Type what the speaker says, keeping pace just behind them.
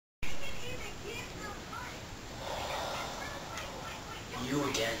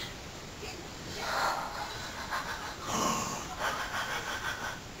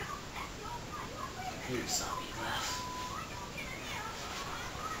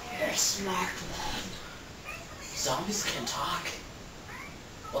You're a smart one. Zombies can talk?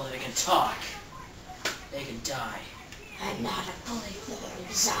 Well, they can talk. They can die. I'm not a fully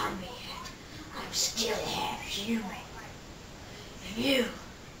formed zombie yet. I'm still half human. And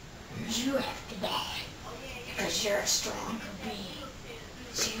you have to die. Because you're a stronger being.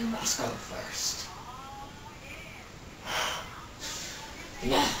 So you must go first.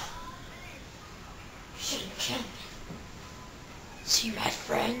 No. You shouldn't kill me. See my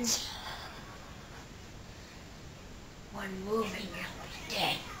friends? One move and you'll be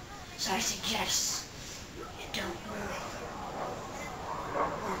dead. So I suggest you don't move.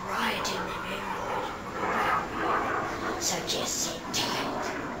 We're rioting in the neighborhood. We'll be back here. So just sit tight.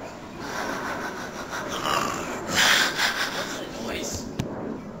 What's that noise?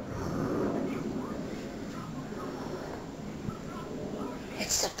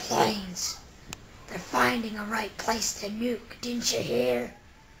 It's the planes. They're finding a right place to nuke. Didn't you hear?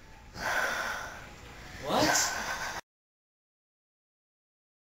 What?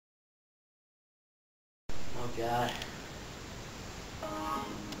 Oh God.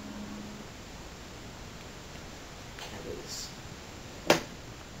 Can't do this.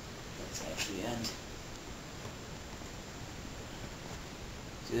 That's actually the end.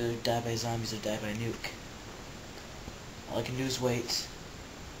 It's either die by zombies or die by nuke. All I can do is wait.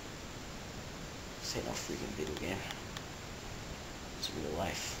 This ain't no freaking video game. It's real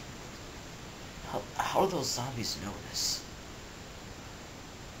life. How do those zombies know this?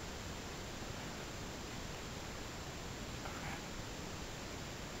 Crap.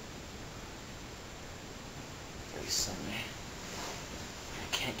 Very sunny.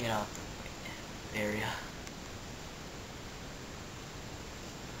 I can't get out the area.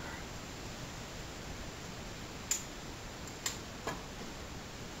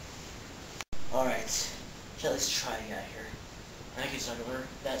 Alright, let's try to get out here. Thank you, Zuckerberg.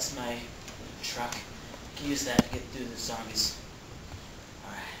 That's my truck. I can use that to get through the zombies.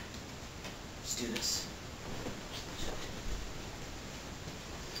 Alright, let's do this.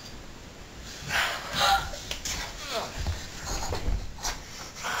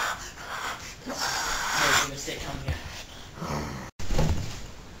 Make a mistake coming here.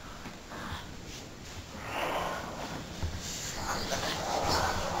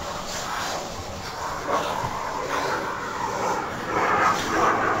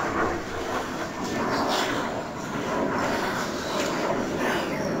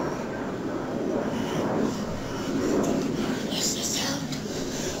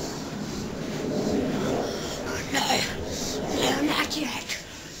 No, not yet.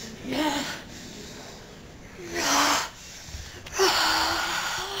 No.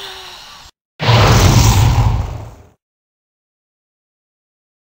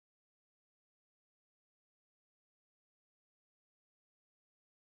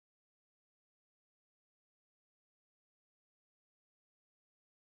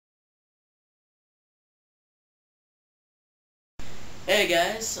 Hey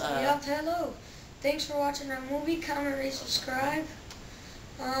guys, Yup, hello. Thanks for watching our movie. Comment, rate, subscribe.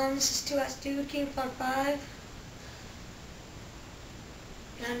 This is 2S Dude, King Part 5.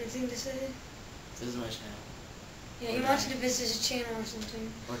 Got anything to say? this is my channel. Yeah, he wants you to visit his channel or something.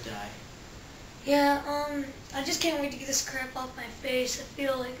 Or die. Yeah, I just can't wait to get this crap off my face. I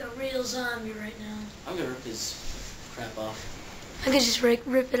feel like a real zombie right now. I'm gonna rip his crap off. I could just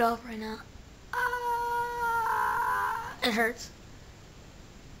rip it off right now. Ah, it hurts.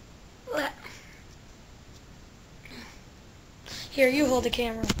 Here, you hold the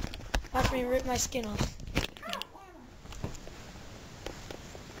camera. Watch me rip my skin off.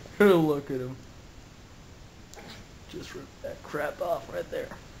 Look at him. Just rip that crap off right there.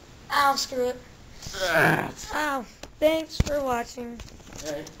 Ow, screw it. Ow. Thanks for watching.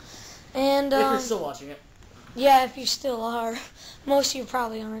 Alright. And, If you're still watching it. yeah, if you still are. Most of you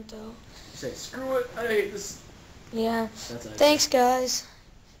probably aren't, though. Say, screw it, I hate this. Yeah. That's Thanks, guys.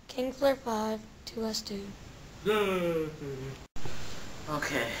 King Flare 5, 2S2.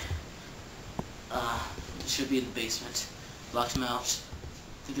 Okay. It should be in the basement. Locked them out.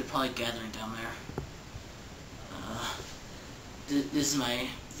 I think they're probably gathering down there. This is my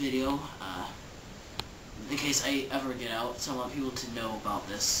video. In case I ever get out, so I want people to know about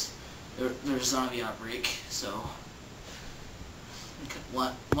this. There's a zombie outbreak, so...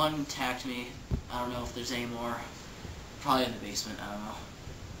 One attacked me. I don't know if there's any more. Probably in the basement, I don't know.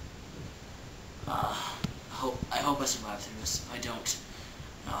 I hope I survive through this. If I don't,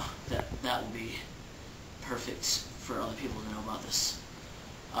 that will be perfect for other people to know about this.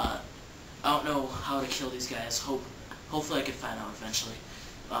 I don't know how to kill these guys. Hopefully I can find out eventually.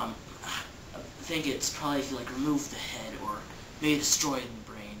 I think it's probably if you like remove the head or maybe destroy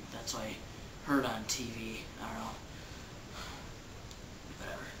the brain, That's what I heard on TV. I don't know.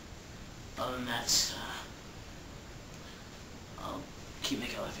 Whatever. Other than that, I'll keep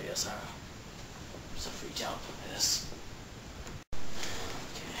making other videos. I don't know. I'm so freaked out by this.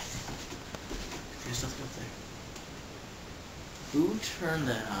 Okay. There's nothing up there. Who turned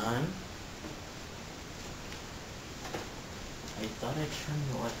that on? I thought I turned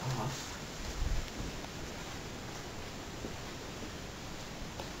the light off.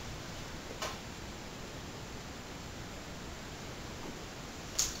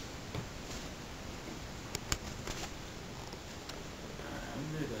 I'm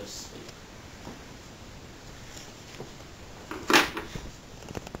gonna go to sleep.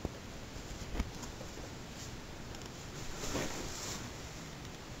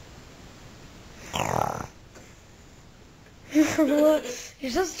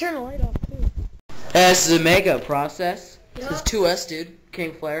 You're supposed to turn the light off too. This is a makeup process. Yep. This is 2S dude,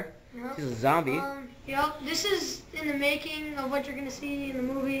 King Flare. Yep. He's a zombie. Yep. This is in the making of what you're gonna see in the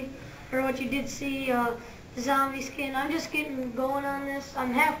movie, or what you did see. The zombie skin. I'm just getting going on this.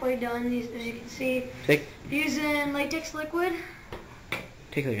 I'm halfway done, as you can see. Using latex liquid.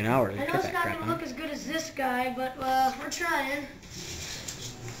 Take like an hour to I know get it's that not crap gonna on. look as good as this guy, but we're trying.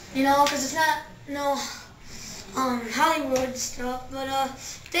 You know, because it's not Hollywood stuff. But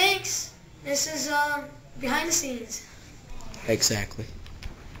thanks. This is behind the scenes. Exactly.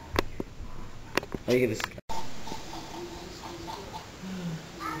 How do you get this?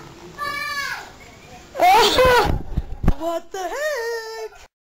 What the heck?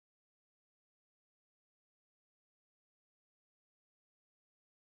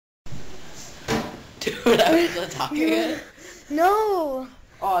 Dude, I was talking again? No.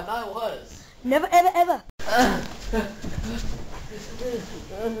 Oh, I thought it was. Never, ever, ever.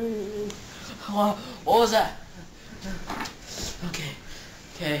 What was that? Okay.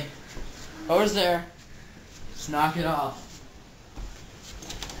 Okay. Who's there? Just knock it off.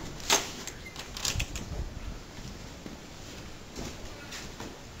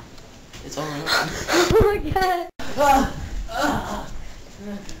 It's all right. Oh my god.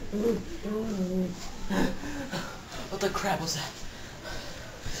 What the crap was that?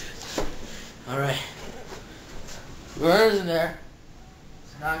 Alright. Whoever's in there,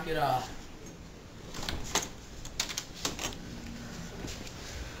 just knock it off.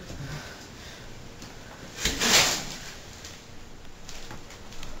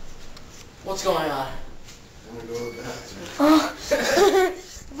 What's going on? I'm gonna go to the bathroom. Oh.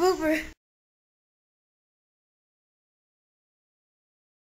 Booper.